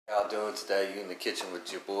doing today? You in the kitchen with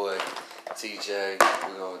your boy TJ.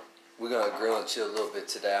 We're gonna grill and chill a little bit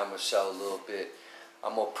today. I'm gonna show a little bit.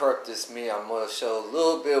 I'm gonna prep this meat. I'm gonna show a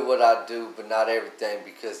little bit of what I do, but not everything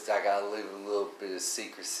because I gotta leave a little bit of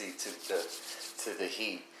secrecy to the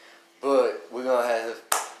heat. But we're gonna have,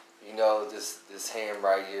 you know, this ham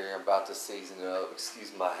right here. I'm about to season it up.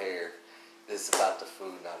 Excuse my hair. This is about the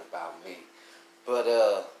food, not about me. But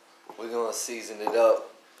we're gonna season it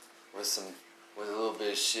up with a little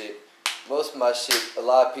bit of shit. Most of my shit, a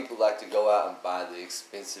lot of people like to go out and buy the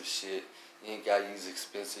expensive shit. You ain't gotta use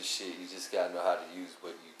expensive shit. You just gotta know how to use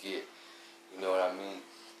what you get. You know what I mean?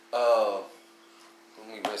 Let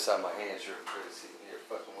me rinse out my hands real quick. Sitting here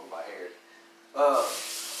fucking with my hair.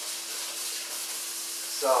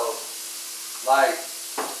 So, like,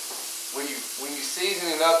 when you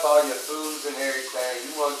seasoning up all your foods and everything,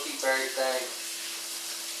 you want to keep everything,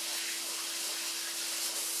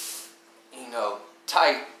 you know,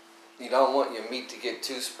 tight. You don't want your meat to get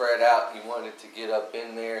too spread out. You want it to get up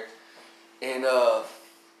in there. And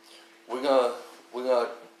we're gonna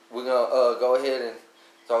go ahead and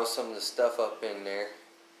throw some of the stuff up in there.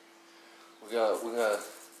 We're gonna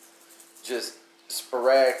just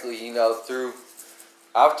sporadically, you know, through.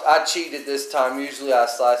 I cheated this time. Usually I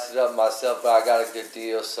slice it up myself, but I got a good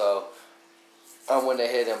deal, so I went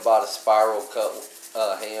ahead and bought a spiral cut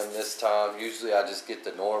ham this time. Usually I just get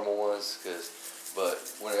the normal ones, but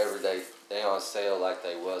whenever they on sale like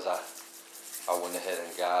they was, I went ahead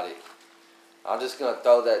and got it. I'm just gonna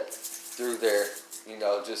throw that through there, you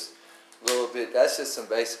know, just a little bit. That's just some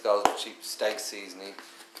basic old cheap steak seasoning.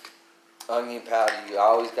 Onion powder. You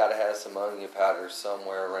always gotta have some onion powder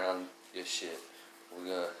somewhere around your shit. We're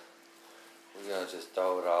gonna just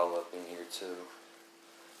throw it all up in here too.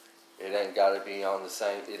 It ain't gotta be on the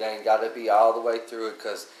same. It ain't gotta be all the way through it,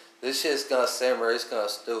 cause this shit's gonna simmer. It's gonna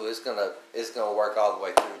stew. It's gonna work all the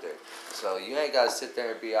way through there. So you ain't gotta sit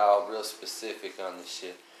there and be all real specific on this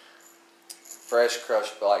shit. Fresh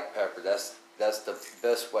crushed black pepper. That's the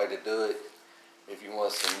best way to do it if you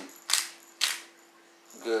want some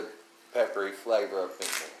good peppery flavor up in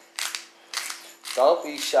there. Don't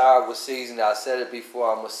be shy with seasoning. I said it before.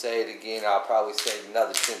 I'm going to say it again. I'll probably say it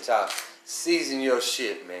another 10 times. Season your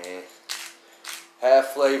shit, man. Have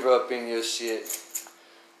flavor up in your shit.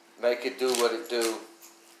 Make it do what it do.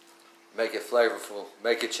 Make it flavorful.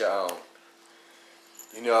 Make it your own.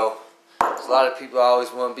 You know, a lot of people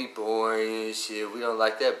always want to be boring and shit. We don't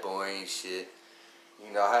like that boring shit.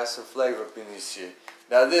 You know, have some flavor up in this shit.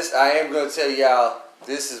 Now this, I am going to tell y'all,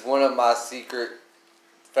 this is one of my secret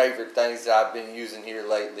favorite things that I've been using here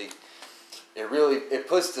lately. It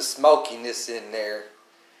puts the smokiness in there,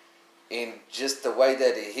 and just the way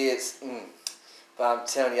that it hits. But I'm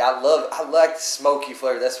telling you, I like the smoky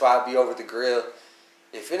flavor. That's why I be over the grill.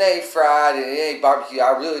 If it ain't fried and it ain't barbecue,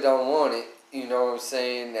 I really don't want it. You know what I'm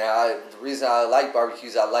saying? Now, the reason I like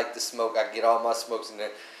barbecues, I like the smoke. I get all my smokes in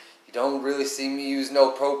there. You don't really see me use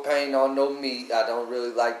no propane on no meat. I don't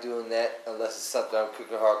really like doing that unless it's something I'm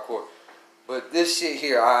cooking hardcore. But this shit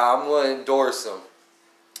here, I'm going to endorse them.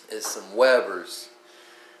 It's some Weber's.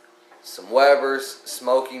 Some Weber's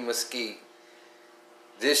Smoky Mesquite.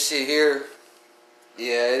 This shit here,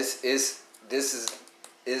 yeah, this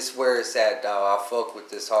is where it's at, dog. I fuck with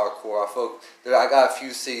this hardcore. I got a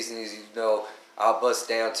few seasonings, you know, I'll bust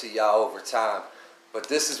down to y'all over time. But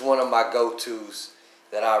this is one of my go-tos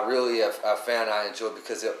that I really have found I enjoy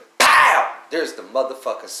because it, BOW! There's the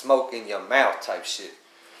motherfucking smoke in your mouth type shit.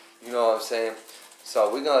 You know what I'm saying?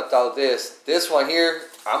 So we're going to throw this. This one here,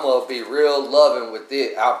 I'm going to be real loving with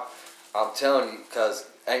it. I'm telling you, because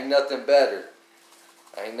ain't nothing better.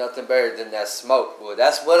 Ain't nothing better than that smoke. Well,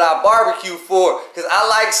 that's what I barbecue for. Because I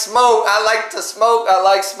like smoke. I like to smoke. I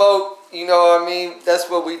like smoke. You know what I mean? That's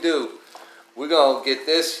what we do. We're going to get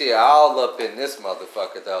this shit all up in this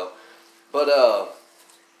motherfucker, though. But,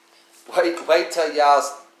 wait till y'all...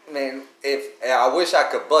 Man, I wish I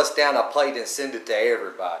could bust down a plate and send it to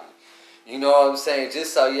everybody. You know what I'm saying?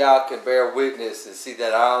 Just so y'all can bear witness and see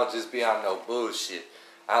that I don't just be on no bullshit.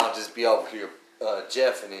 I don't just be over here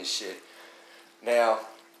jeffing and shit. Now,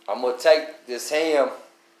 I'm going to take this ham.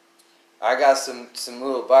 I got some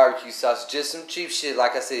little barbecue sauce. Just some cheap shit.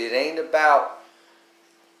 Like I said, it ain't about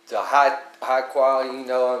the high quality, you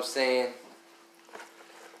know what I'm saying?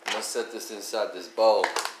 I'm going to set this inside this bowl.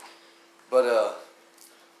 But,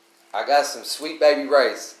 I got some Sweet Baby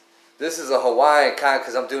Rays. This is a Hawaiian kind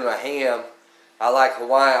because I'm doing a ham. I like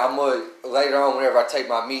Hawaiian. I'm going to, later on, whenever I take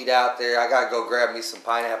my meat out there, I got to go grab me some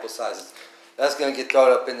pineapple slices. That's going to get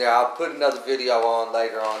thrown up in there. I'll put another video on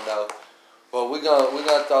later on, though. But we're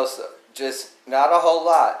gonna throw some, just not a whole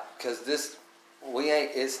lot because this,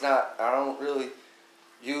 it's not, I don't really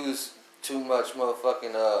use too much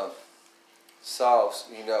motherfucking sauce.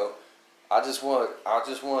 You know, I just want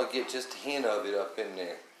to get just a hint of it up in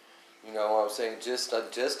there. You know what I'm saying? Just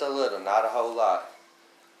a little, not a whole lot.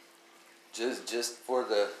 Just for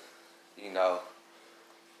the, you know,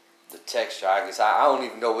 the texture. I guess I don't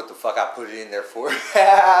even know what the fuck I put it in there for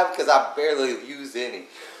because I barely use any.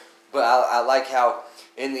 But I like how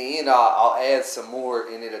in the end I'll add some more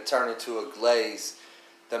and it'll turn into a glaze.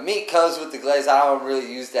 The meat comes with the glaze. I don't really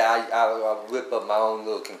use that. I whip up my own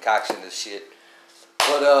little concoction of shit.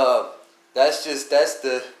 But that's just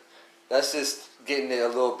getting it a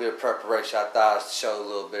little bit of preparation. I thought I'd show a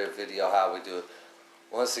little bit of video how we do it.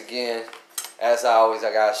 Once again, as always,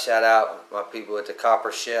 I gotta shout out my people at the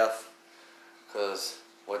Copper Chef, cause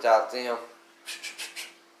without them,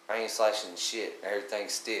 I ain't slicing shit. Everything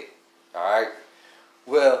stick. All right.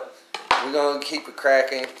 Well, we're gonna keep it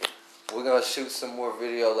cracking. We're gonna shoot some more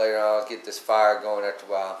video later on. I'll get this fire going after a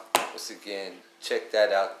while. Once again, check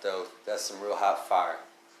that out though. That's some real hot fire.